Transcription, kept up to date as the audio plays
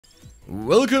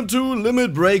Welcome to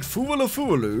Limit Break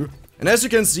Fuwalafuwaloo, and as you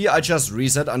can see I just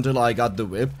reset until I got the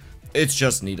whip. It's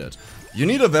just needed. You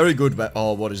need a very good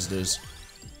oh, what is this?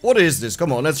 What is this?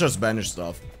 Come on, let's just banish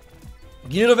stuff.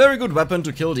 You need a very good weapon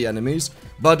to kill the enemies,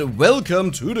 but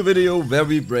welcome to the video where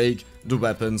we break the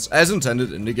weapons as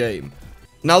intended in the game.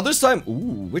 Now this time,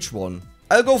 ooh, which one?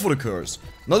 I'll go for the curse.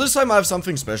 Now this time I have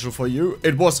something special for you.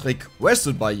 It was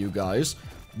requested by you guys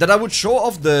that I would show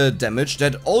off the damage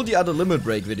that all the other Limit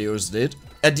Break videos did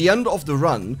at the end of the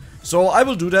run. So I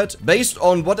will do that based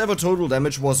on whatever total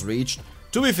damage was reached.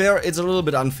 To be fair, it's a little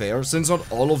bit unfair, since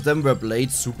not all of them were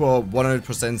Blade super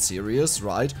 100% serious,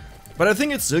 right? But I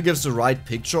think it still gives the right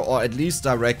picture, or at least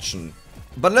direction.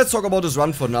 But let's talk about this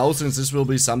run for now, since this will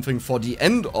be something for the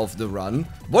end of the run.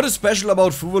 What is special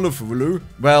about Fuwalafuwaloo?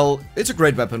 Well, it's a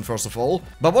great weapon first of all,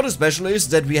 but what is special is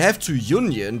that we have to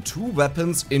union two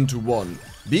weapons into one.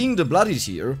 Being the Bloody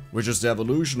Tier, which is the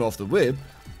evolution of the whip,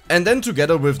 and then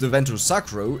together with the Vento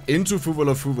Sacro into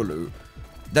Fuwalafuwaloo.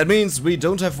 That means we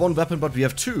don't have one weapon but we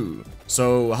have two.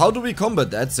 So how do we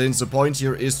combat that, since the point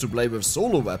here is to play with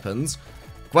solo weapons?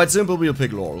 Quite simple, we'll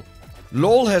pick LOL.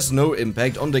 LOL has no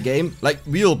impact on the game, like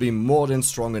we'll be more than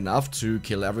strong enough to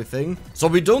kill everything. So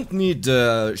we don't need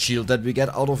the shield that we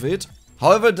get out of it.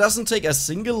 However, it doesn't take a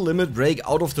single limit break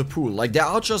out of the pool, like there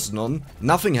are just none,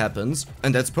 nothing happens,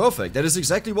 and that's perfect, that is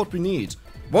exactly what we need.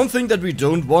 One thing that we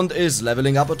don't want is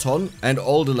leveling up a ton, and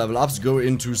all the level ups go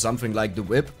into something like the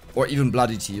whip, or even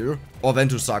Bloody Tier, or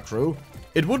Vento Sacro.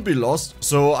 It would be lost,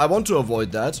 so I want to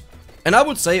avoid that. And I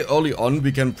would say early on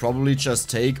we can probably just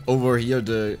take over here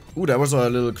the... Ooh, there was a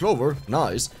little clover,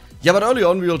 nice. Yeah, but early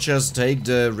on we'll just take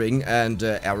the ring and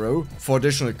the arrow for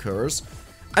additional curse.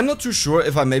 I'm not too sure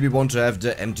if I maybe want to have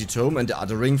the empty tome and the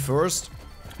other ring first.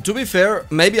 To be fair,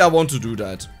 maybe I want to do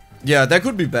that. Yeah, that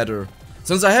could be better.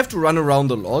 Since I have to run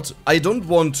around a lot, I don't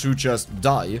want to just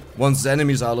die once the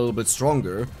enemies are a little bit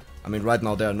stronger. I mean, right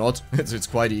now they're not, it's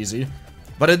quite easy.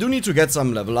 But I do need to get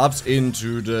some level ups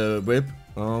into the whip.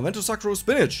 Vento Sacro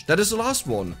Spinach, that is the last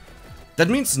one. That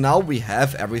means now we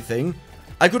have everything.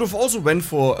 I could have also went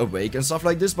for Awake and stuff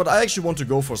like this, but I actually want to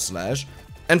go for Slash.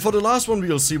 And for the last one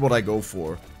we'll see what I go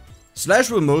for. Slash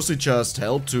will mostly just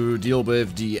help to deal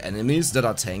with the enemies that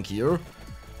are tankier.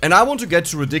 And I want to get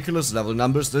to ridiculous level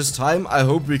numbers this time, I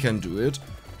hope we can do it.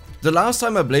 The last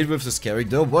time I played with this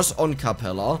character was on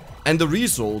Capella, and the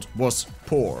result was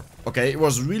poor. Okay, it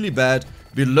was really bad,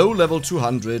 below level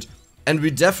 200, and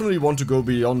we definitely want to go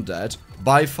beyond that,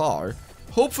 by far.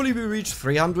 Hopefully we reach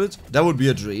 300, that would be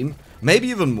a dream, maybe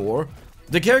even more.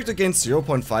 The character gains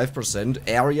 0.5%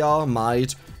 area,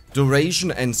 might,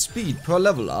 duration and speed per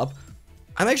level up.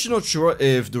 I'm actually not sure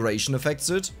if duration affects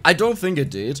it, I don't think it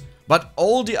did, but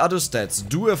all the other stats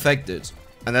do affect it,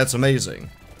 and that's amazing.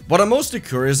 What I'm mostly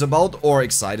curious about, or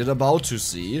excited about to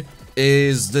see,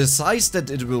 is the size that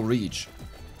it will reach.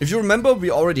 If you remember,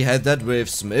 we already had that with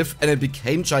Smith, and it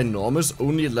became ginormous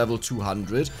only at level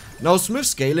 200. Now Smith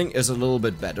scaling is a little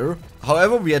bit better,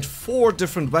 however we had 4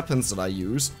 different weapons that I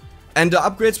used, and the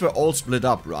upgrades were all split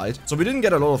up, right? So we didn't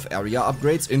get a lot of area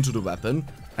upgrades into the weapon,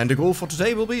 and the goal for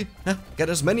today will be, get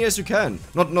as many as you can.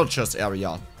 Not just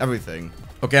area, everything.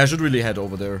 Okay, I should really head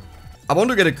over there. I want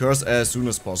to get a curse as soon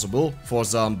as possible for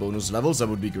some bonus levels, that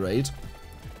would be great.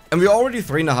 And we're already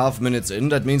 3.5 minutes in,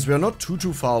 that means we are not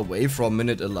too far away from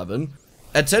minute 11.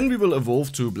 At 10 we will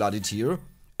evolve to Bloody Tier,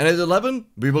 and at 11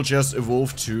 we will just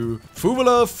evolve to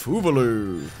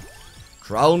Fuwalafuwaloo.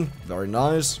 Crown, very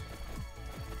nice.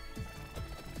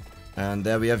 And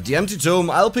there we have the empty tome,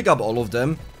 I'll pick up all of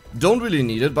them. Don't really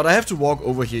need it, but I have to walk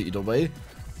over here either way.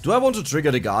 Do I want to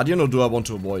trigger the Guardian or do I want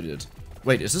to avoid it?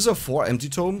 Wait, is this a 4 empty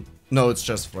tome? No, it's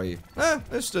just 3.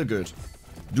 It's still good.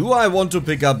 Do I want to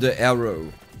pick up the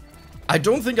arrow? I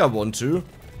don't think I want to.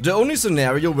 The only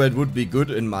scenario where it would be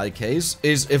good in my case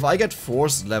is if I get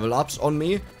forced level ups on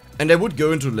me and I would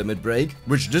go into Limit Break,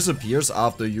 which disappears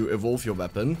after you evolve your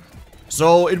weapon.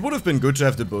 So it would have been good to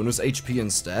have the bonus HP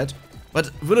instead.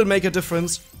 But will it make a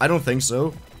difference? I don't think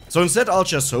so. So instead I'll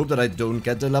just hope that I don't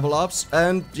get the level ups,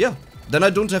 and yeah, then I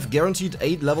don't have guaranteed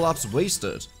 8 level ups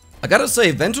wasted. I gotta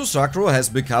say, Vento Sacro has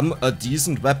become a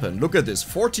decent weapon. Look at this,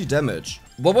 40 damage.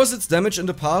 What was its damage in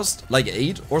the past? Like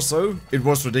 8 or so? It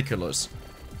was ridiculous.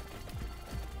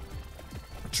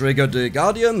 Trigger the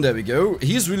Guardian, there we go.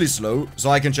 He's really slow,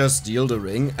 so I can just steal the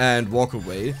ring and walk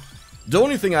away. The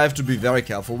only thing I have to be very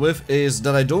careful with is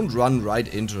that I don't run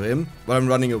right into him while I'm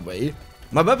running away.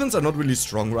 My weapons are not really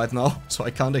strong right now, so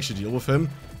I can't actually deal with him.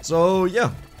 So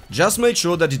yeah, just make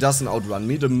sure that he doesn't outrun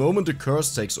me the moment the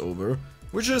curse takes over,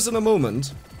 which is in a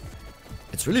moment.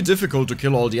 It's really difficult to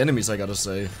kill all the enemies, I gotta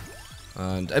say.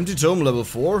 And empty tome level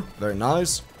 4, very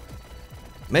nice.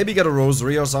 Maybe get a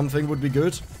rosary or something would be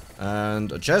good.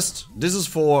 And a chest. This is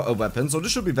for a weapon, so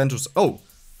this should be Ventus. Oh.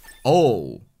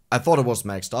 Oh. I thought it was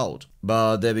maxed out.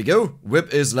 But there we go.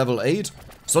 Whip is level 8.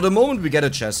 So the moment we get a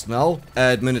chest now,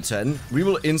 at minute 10, we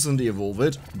will instantly evolve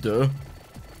it. Duh.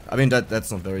 I mean,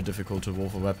 that's not very difficult to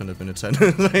evolve a weapon at minute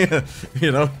 10.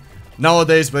 You know?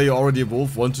 Nowadays, where you already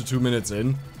evolve 1 to 2 minutes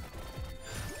in.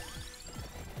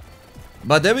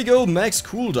 But there we go, max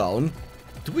cooldown.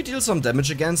 Do we deal some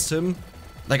damage against him?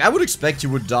 Like, I would expect he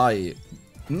would die.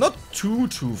 Not too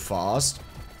fast.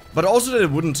 But also that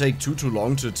it wouldn't take too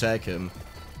long to attack him.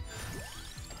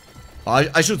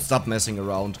 I should stop messing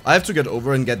around. I have to get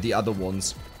over and get the other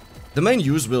ones. The main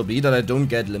use will be that I don't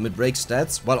get limit break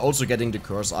stats while also getting the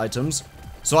curse items.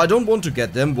 So I don't want to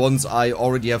get them once I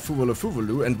already have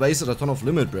Fuwalafuwaloo and wasted a ton of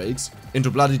limit breaks into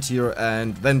Bloody Tear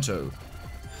and Vento.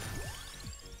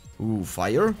 Ooh,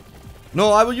 fire?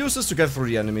 No, I will use this to get through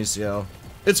the enemies, yeah.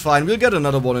 It's fine, we'll get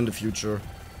another one in the future.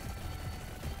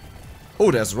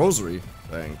 Oh, there's Rosary.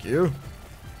 Thank you.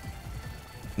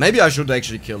 Maybe I should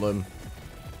actually kill him.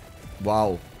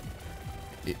 Wow.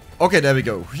 Okay, there we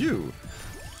go. Phew.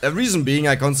 The reason being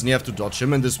I constantly have to dodge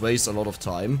him and this wastes a lot of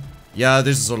time. Yeah,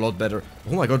 this is a lot better.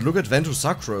 Oh my god, look at Vento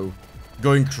Sacro.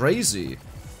 Going crazy.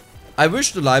 I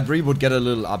wish the library would get a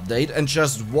little update and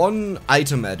just one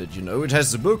item added, you know. It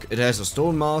has the book, it has a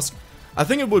stone mask. I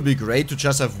think it would be great to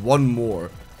just have one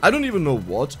more. I don't even know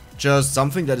what, just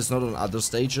something that is not on other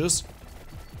stages.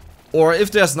 Or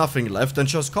if there's nothing left, then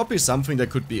just copy something that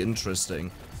could be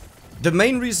interesting. The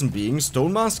main reason being,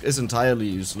 Stone Mask is entirely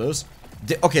useless.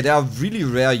 Okay, there are really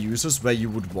rare uses where you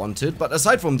would want it, but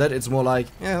aside from that, it's more like,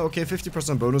 yeah, okay,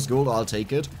 50% bonus gold, I'll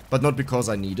take it, but not because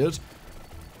I need it.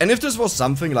 And if this was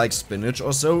something like Spinach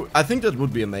or so, I think that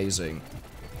would be amazing.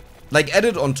 Like, add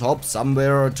it on top,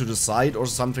 somewhere to the side or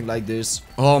something like this.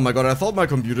 Oh my god, I thought my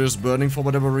computer is burning for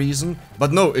whatever reason,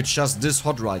 but no, it's just this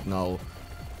hot right now.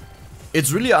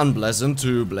 It's really unpleasant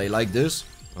to play like this.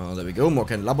 Oh, there we go,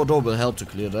 Mork and Labrador will help to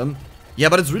clear them. Yeah,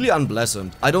 but it's really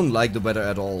unpleasant. I don't like the weather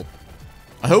at all.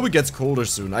 I hope it gets colder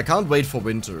soon. I can't wait for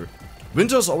winter.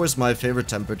 Winter is always my favorite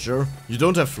temperature. You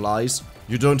don't have flies,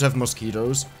 you don't have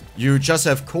mosquitoes. You just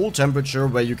have cold temperature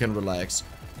where you can relax.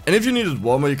 And if you need it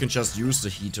warmer, you can just use the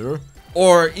heater.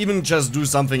 Or even just do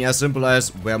something as simple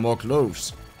as wear more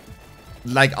clothes.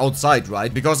 Like outside,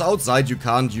 right? Because outside you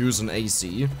can't use an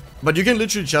AC. But you can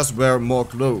literally just wear more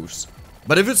clothes.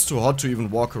 But if it's too hot to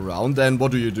even walk around, then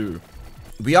what do?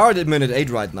 We are at minute 8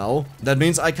 right now. That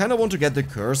means I kinda want to get the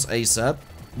curse ASAP.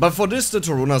 But for this, the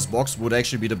Toruna's box would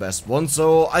actually be the best one.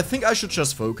 So I think I should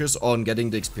just focus on getting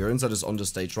the experience that is on the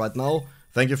stage right now.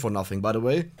 Thank you for nothing, by the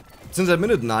way. Since at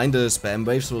minute 9 the spam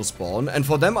waves will spawn. And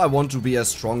for them I want to be as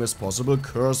strong as possible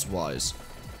curse-wise.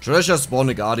 Should I just spawn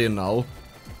a Guardian now?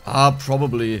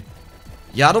 Probably.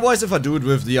 Yeah, otherwise if I do it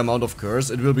with the amount of curse,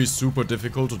 it will be super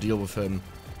difficult to deal with him.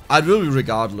 I will be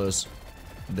regardless.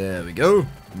 There we go.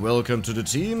 Welcome to the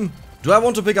team. Do I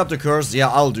want to pick up the curse? Yeah,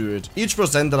 I'll do it. Each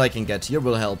percent that I can get here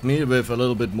will help me with a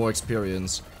little bit more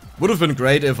experience. Would have been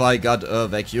great if I got a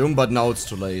vacuum, but now it's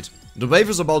too late. The wave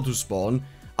is about to spawn.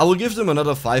 I will give them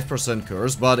another 5%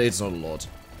 curse, but it's not a lot.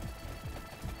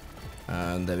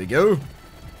 And there we go.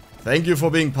 Thank you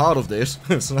for being part of this.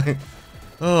 It's like,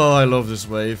 oh, I love this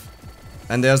wave.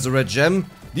 And there's the red gem.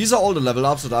 These are all the level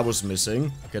ups that I was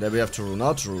missing. Okay, there we have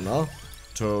Toruna, Toruna,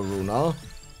 Toruna,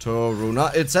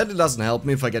 Toruna. It said it doesn't help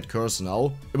me if I get curse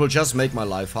now. It will just make my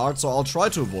life hard, so I'll try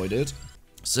to avoid it.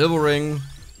 Silver ring.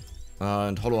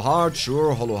 And Hollow Heart,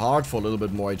 sure, Hollow Heart for a little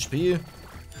bit more HP.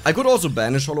 I could also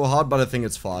banish Hollow Heart, but I think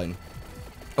it's fine.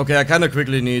 Okay, I kinda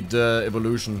quickly need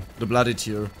evolution, the Bloody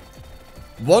Tear.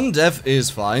 1 death is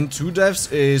fine, 2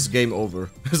 deaths is game over.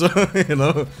 So, you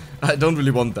know, I don't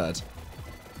really want that.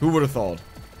 Who would have thought?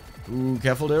 Ooh,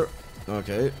 careful there.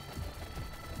 Okay.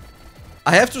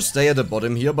 I have to stay at the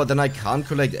bottom here, but then I can't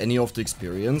collect any of the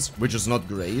experience, which is not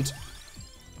great.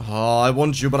 Oh, I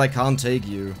want you, but I can't take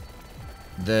you.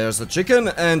 There's the chicken,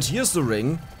 and here's the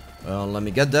ring. Let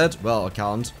me get that. Well, I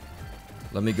can't.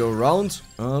 Let me go around.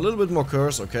 A little bit more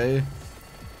curse, okay.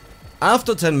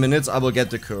 After 10 minutes, I will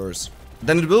get the curse.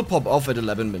 Then it will pop off at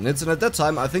 11 minutes, and at that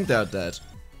time, I think they're dead.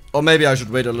 Or maybe I should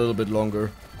wait a little bit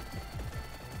longer.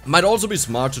 Might also be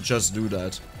smart to just do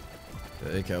that.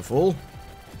 Okay, careful.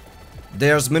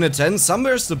 There's minute 10.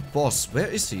 Somewhere's the boss. Where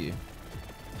is he?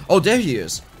 Oh, there he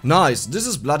is. Nice. This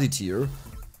is Bloody Tear.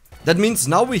 That means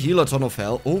now we heal a ton of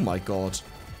health. Oh my god.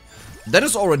 That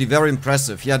is already very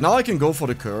impressive. Yeah, now I can go for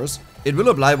the curse. It will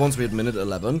apply once we hit minute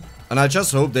 11. And I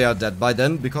just hope they are dead by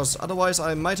then, because otherwise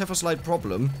I might have a slight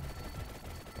problem.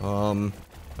 Okay.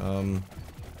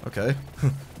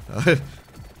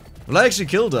 Will I actually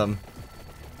kill them?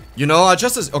 You know, I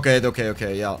just...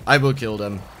 Okay, yeah. I will kill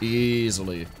them.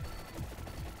 Easily.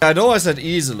 I know I said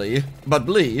easily, but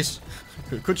please.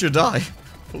 Could you die?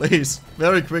 Please.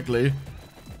 Very quickly.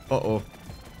 Uh-oh.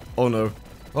 Oh no.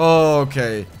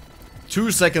 Okay. 2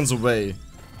 seconds away.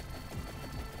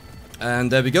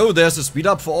 And there we go. There's a speed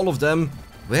up for all of them.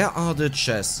 Where are the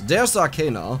chests? There's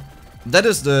Arcana. That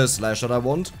is the slash that I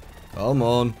want. Come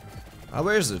on. Ah,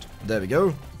 where is it? There we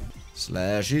go.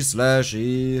 Slashy,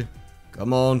 slashy.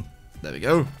 Come on. There we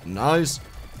go. Nice.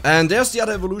 And there's the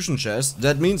other evolution chest.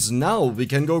 That means now we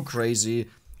can go crazy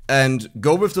and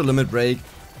go with the limit break.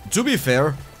 To be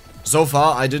fair, so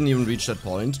far I didn't even reach that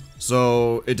point,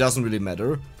 so it doesn't really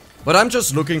matter. But I'm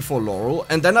just looking for Laurel,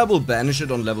 and then I will banish it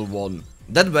on level 1.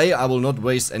 That way I will not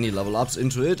waste any level ups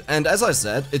into it, and as I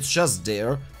said, it's just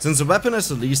there, since the weapon has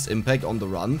the least impact on the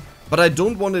run, but I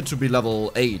don't want it to be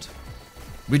level 8.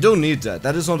 We don't need that,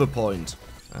 that is not the point.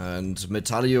 And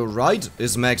Metallurite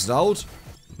is maxed out.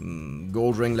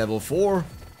 Gold ring level 4.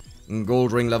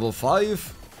 Gold ring level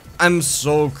 5. I'm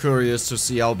so curious to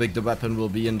see how big the weapon will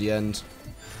be in the end.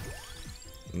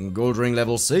 Gold ring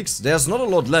level 6. There's not a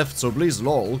lot left, so please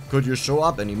lol, could you show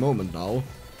up any moment now?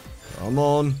 Come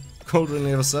on. Gold ring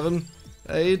level 7.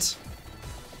 8.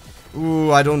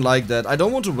 Ooh, I don't like that. I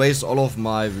don't want to waste all of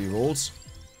my rerolls.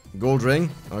 Gold ring.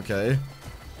 Okay.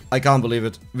 I can't believe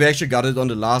it. We actually got it on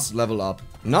the last level up.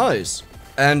 Nice.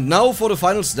 And now for the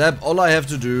final step, all I have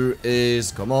to do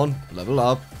is, come on, level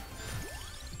up.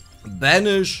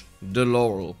 Banish the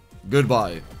Laurel.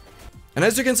 Goodbye. And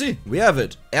as you can see, we have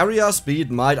it. Area,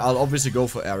 speed, might, I'll obviously go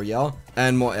for area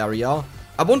and more area.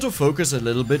 I want to focus a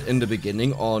little bit in the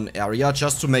beginning on area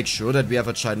just to make sure that we have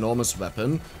a ginormous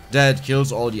weapon that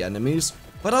kills all the enemies.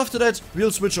 But after that,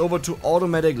 we'll switch over to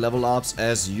automatic level ups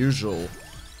as usual.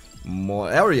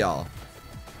 More area.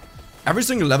 Every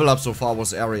single level up so far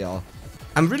was area.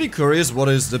 I'm really curious what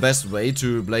is the best way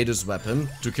to play this weapon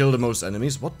to kill the most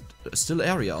enemies. What? Still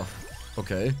area.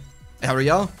 Okay.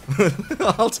 Area?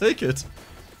 I'll take it.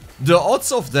 The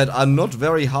odds of that are not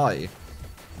very high.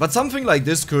 But something like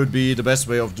this could be the best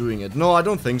way of doing it. No, I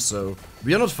don't think so.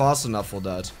 We are not fast enough for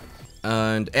that.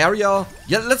 And area.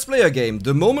 Yeah, let's play a game.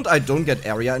 The moment I don't get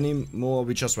area anymore,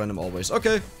 we just random always.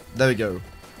 Okay, there we go.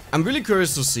 I'm really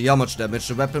curious to see how much damage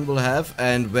the weapon will have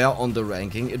and where on the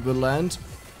ranking it will land.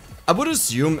 I would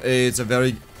assume it's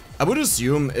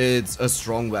a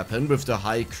strong weapon with the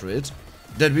high crit,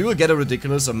 that we will get a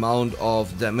ridiculous amount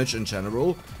of damage in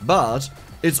general, but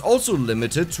it's also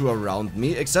limited to around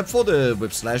me, except for the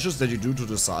whip slashes that you do to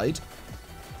the side.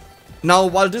 Now,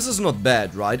 while this is not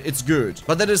bad, right, it's good,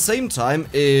 but at the same time,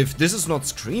 if this is not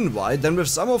screen wide, then with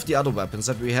some of the other weapons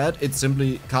that we had, it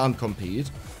simply can't compete.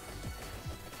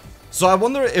 So I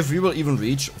wonder if we will even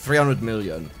reach 300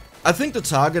 million. I think the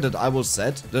target that I will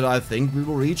set, that I think we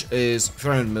will reach, is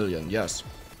 300 million, yes.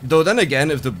 Though then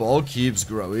again, if the ball keeps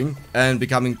growing and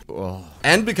becoming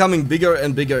bigger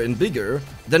and bigger and bigger,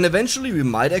 then eventually we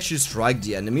might actually strike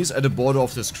the enemies at the border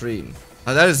of the screen.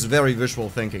 And that is very visual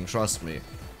thinking, trust me.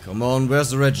 Come on,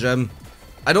 where's the red gem?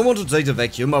 I don't want to take the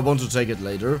vacuum, I want to take it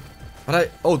later.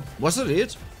 But oh, was that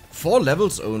it? 4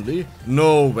 levels only?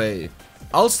 No way.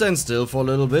 I'll stand still for a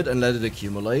little bit and let it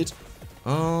accumulate.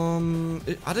 Are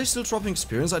they still dropping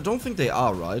experience? I don't think they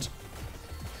are, right?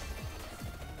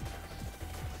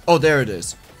 Oh, there it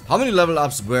is. How many level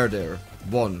ups were there?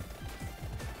 1.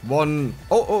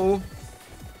 Oh,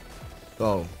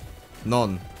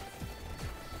 none.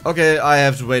 Okay, I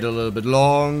have to wait a little bit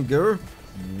longer.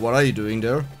 What are you doing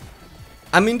there?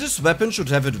 I mean, this weapon should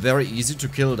have it very easy to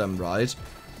kill them, right?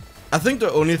 I think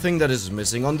the only thing that is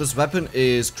missing on this weapon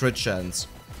is crit chance.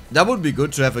 That would be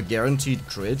good to have a guaranteed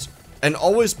crit and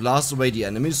always blast away the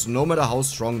enemies no matter how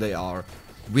strong they are.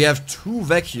 We have 2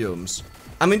 vacuums.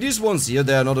 I mean, these ones here,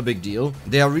 they are not a big deal.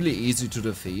 They are really easy to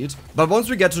defeat. But once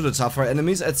we get to the tougher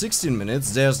enemies at 16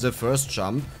 minutes, there's the first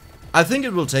jump. I think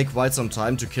it will take quite some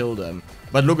time to kill them.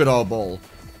 But look at our ball.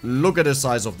 Look at the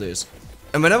size of this.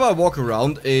 And whenever I walk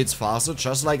around, it's faster,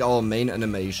 just like our main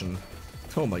animation.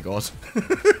 Oh my god.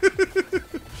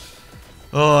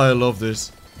 Oh, I love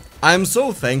this. I'm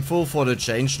so thankful for the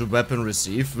change the weapon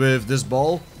received with this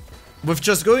ball. With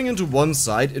just going into one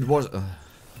side, it was...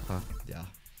 yeah.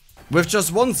 With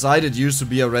just one side, it used to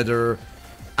be a rather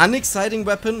unexciting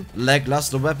weapon,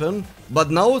 lackluster weapon,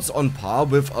 but now it's on par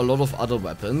with a lot of other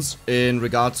weapons in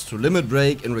regards to limit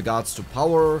break, in regards to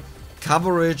power,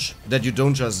 coverage, that you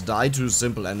don't just die to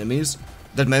simple enemies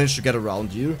that manage to get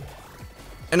around you.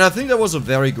 And I think that was a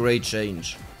very great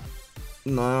change.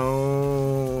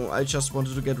 No, I just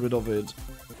wanted to get rid of it.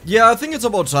 Yeah, I think it's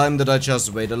about time that I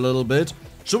just wait a little bit.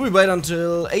 Should we wait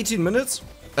until 18 minutes?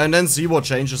 and then see what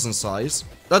changes in size.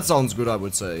 That sounds good, I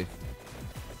would say.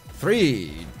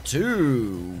 3,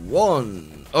 2,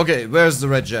 1. Okay, where's the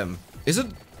red gem? Is it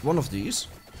one of these?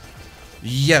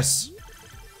 Yes.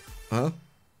 Huh?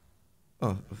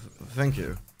 Oh, thank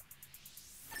you.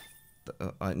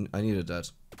 I needed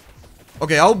that.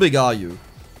 Okay, how big are you?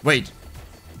 Wait.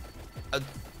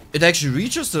 It actually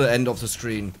reaches to the end of the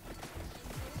screen.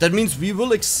 That means we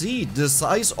will exceed the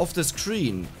size of the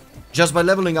screen just by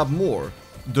leveling up more.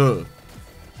 Duh.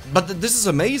 But this is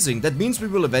amazing. That means we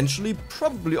will eventually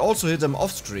probably also hit them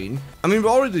off screen. I mean, we're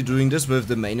already doing this with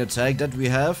the main attack that we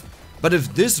have. But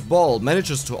if this ball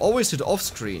manages to always hit off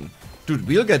screen, dude,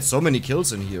 we'll get so many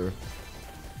kills in here.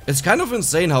 It's kind of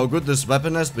insane how good this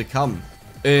weapon has become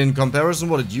in comparison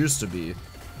to what it used to be.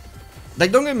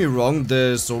 Like, don't get me wrong,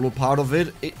 the solo part of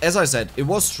it, as I said, it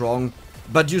was strong,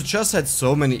 but you just had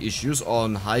so many issues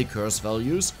on high curse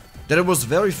values that it was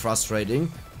very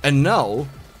frustrating. And now,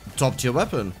 top tier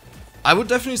weapon. I would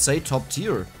definitely say top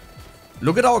tier.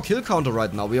 Look at our kill counter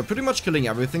right now. We are pretty much killing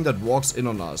everything that walks in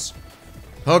on us.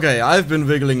 Okay, I've been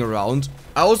wiggling around.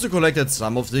 I also collected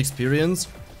some of the experience,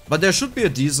 but there should be a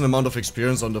decent amount of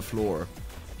experience on the floor.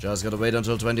 Just gotta wait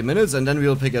until 20 minutes and then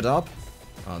we'll pick it up.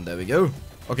 And there we go.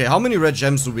 Okay, how many red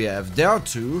gems do we have? There are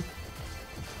 2.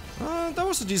 That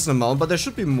was a decent amount, but there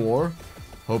should be more.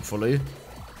 Hopefully.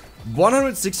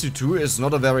 162 is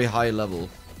not a very high level.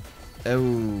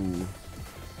 Oh.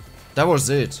 That was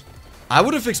it. I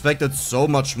would have expected so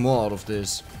much more out of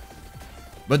this.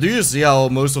 But do you see how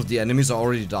most of the enemies are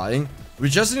already dying? We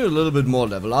just need a little bit more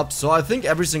level up, so I think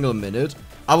every single minute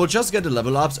I will just get the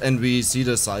level ups and we see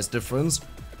the size difference.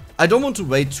 I don't want to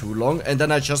wait too long and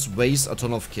then I just waste a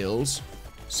ton of kills.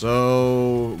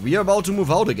 So we are about to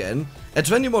move out again. At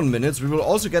 21 minutes we will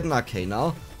also get an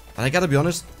Arcana. And I gotta be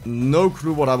honest, no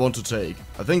clue what I want to take.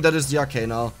 I think that is the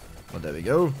Arcana, but there we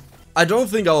go. I don't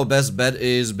think our best bet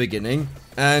is beginning.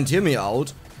 And hear me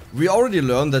out. We already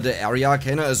learned that the area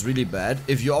Arcana is really bad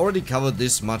if you already covered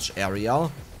this much area,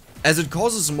 as it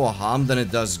causes more harm than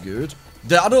it does good.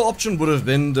 The other option would have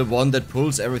been the one that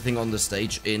pulls everything on the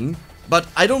stage in, but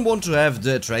I don't want to have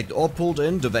the attract orb pulled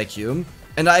in, the vacuum,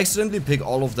 and I accidentally pick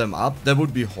all of them up. That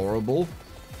would be horrible.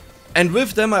 And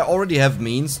with them I already have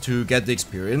means to get the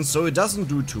experience, so it doesn't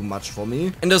do too much for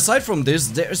me. And aside from this,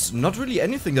 there's not really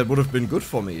anything that would have been good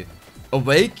for me.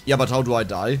 Awake? Yeah, but how do I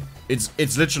die?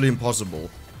 It's literally impossible.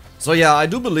 So yeah, I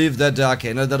do believe that the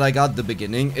Arcana that I got at the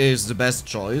beginning is the best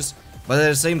choice, but at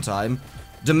the same time,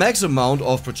 the max amount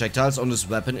of projectiles on this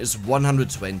weapon is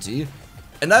 120,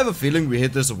 and I have a feeling we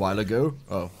hit this a while ago.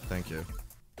 Oh, thank you.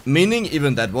 Meaning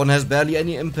even that one has barely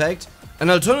any impact.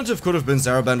 An alternative could have been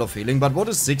Saraband of Healing, but what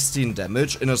is 16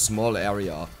 damage in a small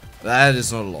area? That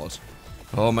is not a lot.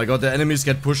 Oh my god, the enemies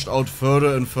get pushed out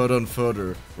further and further and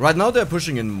further. Right now they're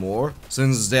pushing in more,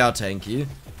 since they are tanky.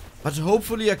 But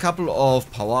hopefully a couple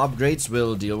of power upgrades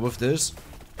will deal with this.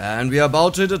 And we are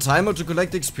about to hit a timer to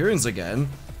collect experience again.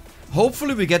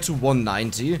 Hopefully we get to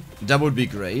 190, that would be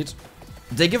great.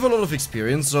 They give a lot of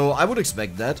experience, so I would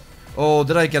expect that. Oh,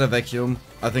 did I get a vacuum?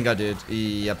 I think I did,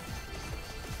 yep.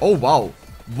 Oh wow,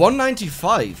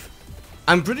 195.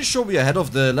 I'm pretty sure we're ahead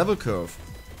of the level curve.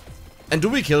 And do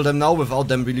we kill them now without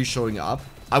them really showing up?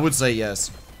 I would say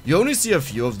yes. You only see a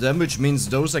few of them, which means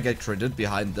those that get critted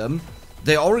behind them,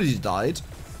 they already died.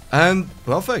 And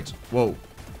perfect. Whoa.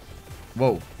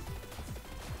 Whoa.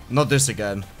 Not this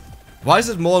again. Why is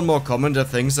it more and more common that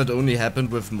things that only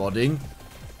happened with modding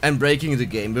and breaking the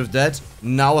game with that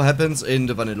now happens in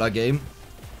the vanilla game?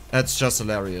 That's just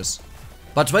hilarious.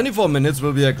 But 24 minutes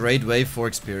will be a great way for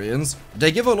experience.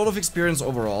 They give a lot of experience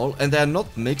overall and they're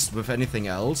not mixed with anything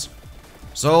else.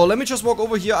 So let me just walk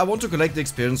over here. I want to collect the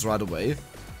experience right away.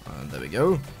 And there we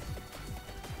go.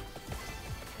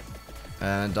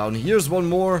 And down here's one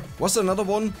more. Was there another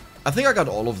one? I think I got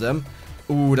all of them.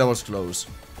 Ooh, that was close.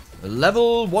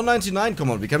 Level 199.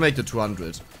 Come on, we can make the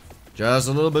 200. Just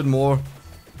a little bit more.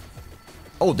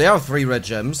 Oh, there are 3 red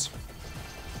gems.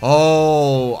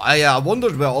 Oh, I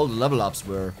wondered where all the level ups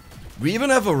were. We even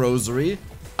have a rosary.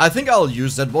 I think I'll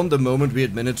use that one the moment we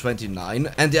hit minute 29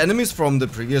 and the enemies from the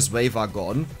previous wave are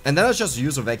gone. And then I'll just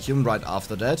use a vacuum right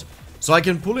after that, so I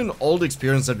can pull in all the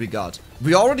experience that we got.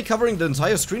 We're already covering the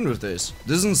entire screen with this.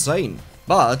 This is insane.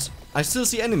 But I still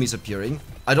see enemies appearing.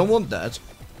 I don't want that.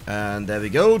 And there we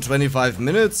go, 25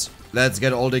 minutes. Let's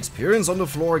get all the experience on the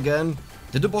floor again.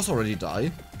 Did the boss already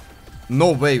die?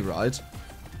 No way, right?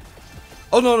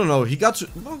 Oh, no, he got to,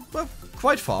 well,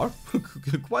 quite far.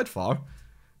 Quite far.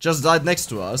 Just died next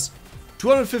to us.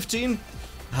 215.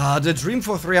 The dream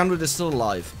for 300 is still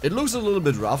alive. It looks a little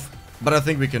bit rough, but I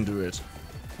think we can do it.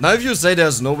 Now if you say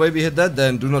there's no way we hit that,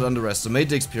 then do not underestimate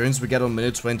the experience we get on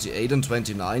minute 28 and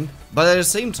 29. But at the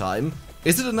same time,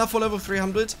 is it enough for level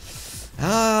 300?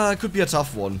 It could be a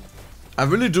tough one. I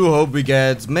really do hope we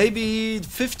get maybe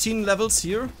 15 levels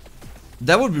here.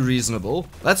 That would be reasonable.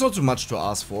 That's not too much to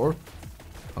ask for.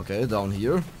 Okay, down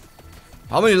here.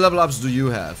 How many level ups do you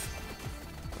have?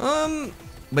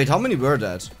 Wait, how many were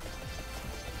that?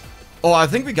 Oh, I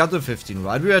think we got the 15,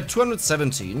 right? We were at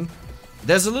 217.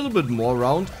 There's a little bit more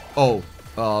around. Oh,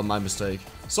 my mistake.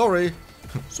 Sorry.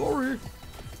 Sorry.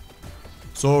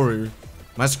 Sorry.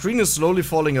 My screen is slowly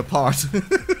falling apart.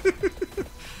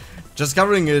 Just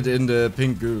covering it in the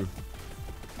pink goo.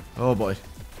 Oh boy.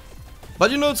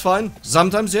 But you know, it's fine.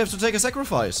 Sometimes you have to take a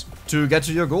sacrifice to get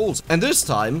to your goals. And this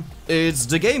time, it's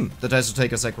the game that has to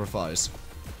take a sacrifice.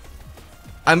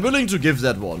 I'm willing to give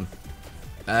that one.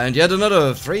 And yet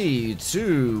another 3,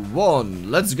 2, 1.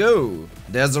 Let's go.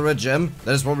 There's a red gem.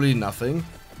 That is probably nothing.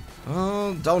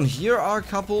 Down here are a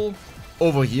couple.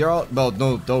 Over here are... Well,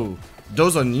 no,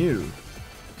 those are new.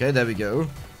 Okay, there we go.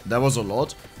 That was a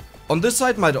lot. On this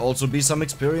side might also be some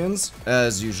experience,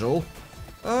 as usual.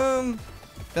 Yeah,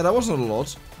 that wasn't a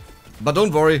lot. But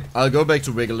don't worry, I'll go back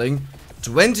to wiggling.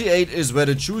 28 is where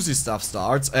the choosy stuff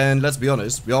starts, and let's be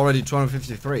honest, we're already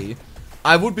 253.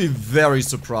 I would be very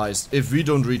surprised if we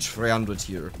don't reach 300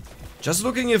 here. Just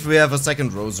looking if we have a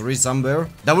second rosary somewhere,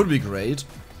 that would be great.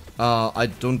 I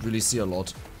don't really see a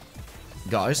lot.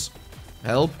 Guys,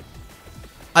 help.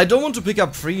 I don't want to pick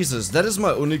up freezes, that is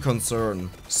my only concern.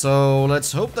 So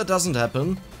let's hope that doesn't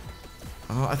happen.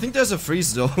 I think there's a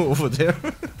freeze though over there.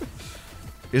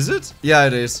 Is it? Yeah,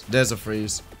 it is. There's a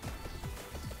freeze.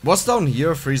 What's down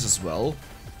here freeze as well?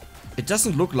 It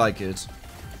doesn't look like it.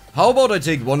 How about I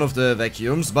take one of the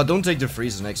vacuums, but don't take the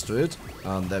freeze next to it.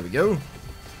 There we go.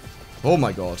 Oh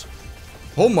my god.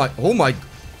 Oh my,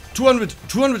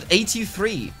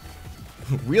 283.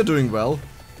 We are doing well.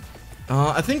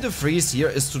 I think the freeze here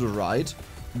is to the right.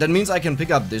 That means I can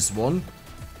pick up this one.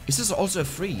 Is this also a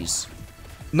freeze?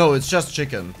 No, it's just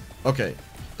chicken. Okay.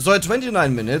 So at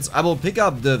 29 minutes, I will pick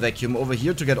up the vacuum over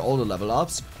here to get all the level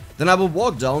ups. Then I will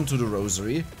walk down to the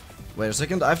rosary. Wait a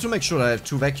second, I have to make sure I have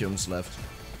 2 vacuums left.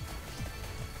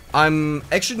 I'm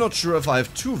actually not sure if I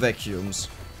have 2 vacuums.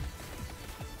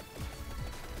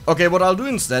 Okay, what I'll do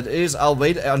instead is I'll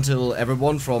wait until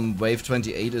everyone from wave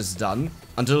 28 is done.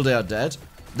 Until they are dead.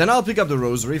 Then I'll pick up the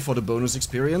rosary for the bonus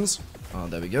experience.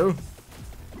 There we go.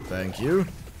 Thank you.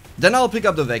 Then I'll pick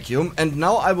up the vacuum, and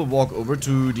now I will walk over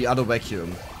to the other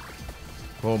vacuum.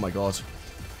 Oh my god.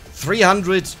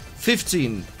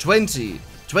 315, 20,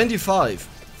 25,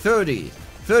 30,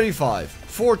 35,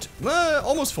 40,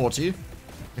 almost 40.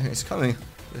 It's coming.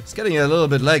 It's getting a little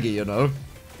bit laggy, you know.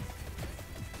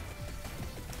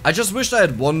 I just wished I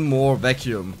had one more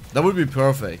vacuum. That would be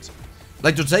perfect.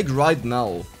 Like to take right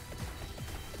now.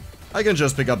 I can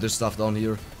just pick up this stuff down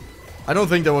here. I don't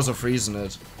think there was a freeze in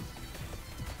it.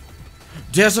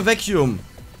 There's a vacuum.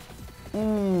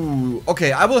 Ooh.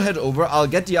 Okay, I will head over. I'll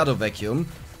get the other vacuum.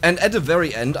 And at the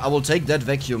very end, I will take that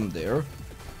vacuum there.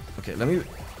 Okay, let me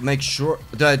make sure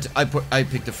that I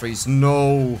picked the freeze.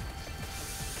 No.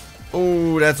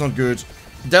 Oh, that's not good.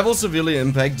 That will severely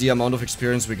impact the amount of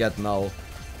experience we get now.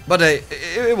 But hey,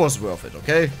 it was worth it,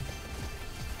 okay?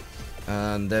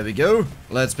 And there we go.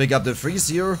 Let's pick up the freeze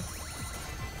here.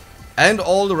 And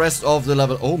all the rest of the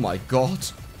level. Oh my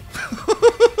god.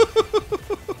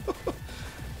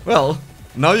 Well,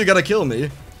 now you gotta kill me.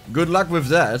 Good luck with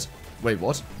that. Wait,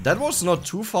 what? That was not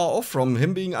too far off from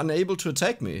him being unable to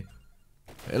attack me.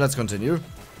 Okay, let's continue.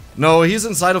 No, he's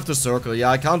inside of the circle.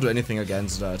 Yeah, I can't do anything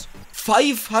against that.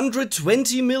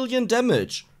 520 million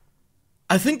damage.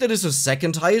 I think that is the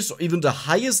second highest or even the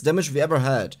highest damage we ever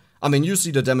had. I mean, you see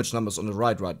the damage numbers on the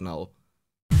right now.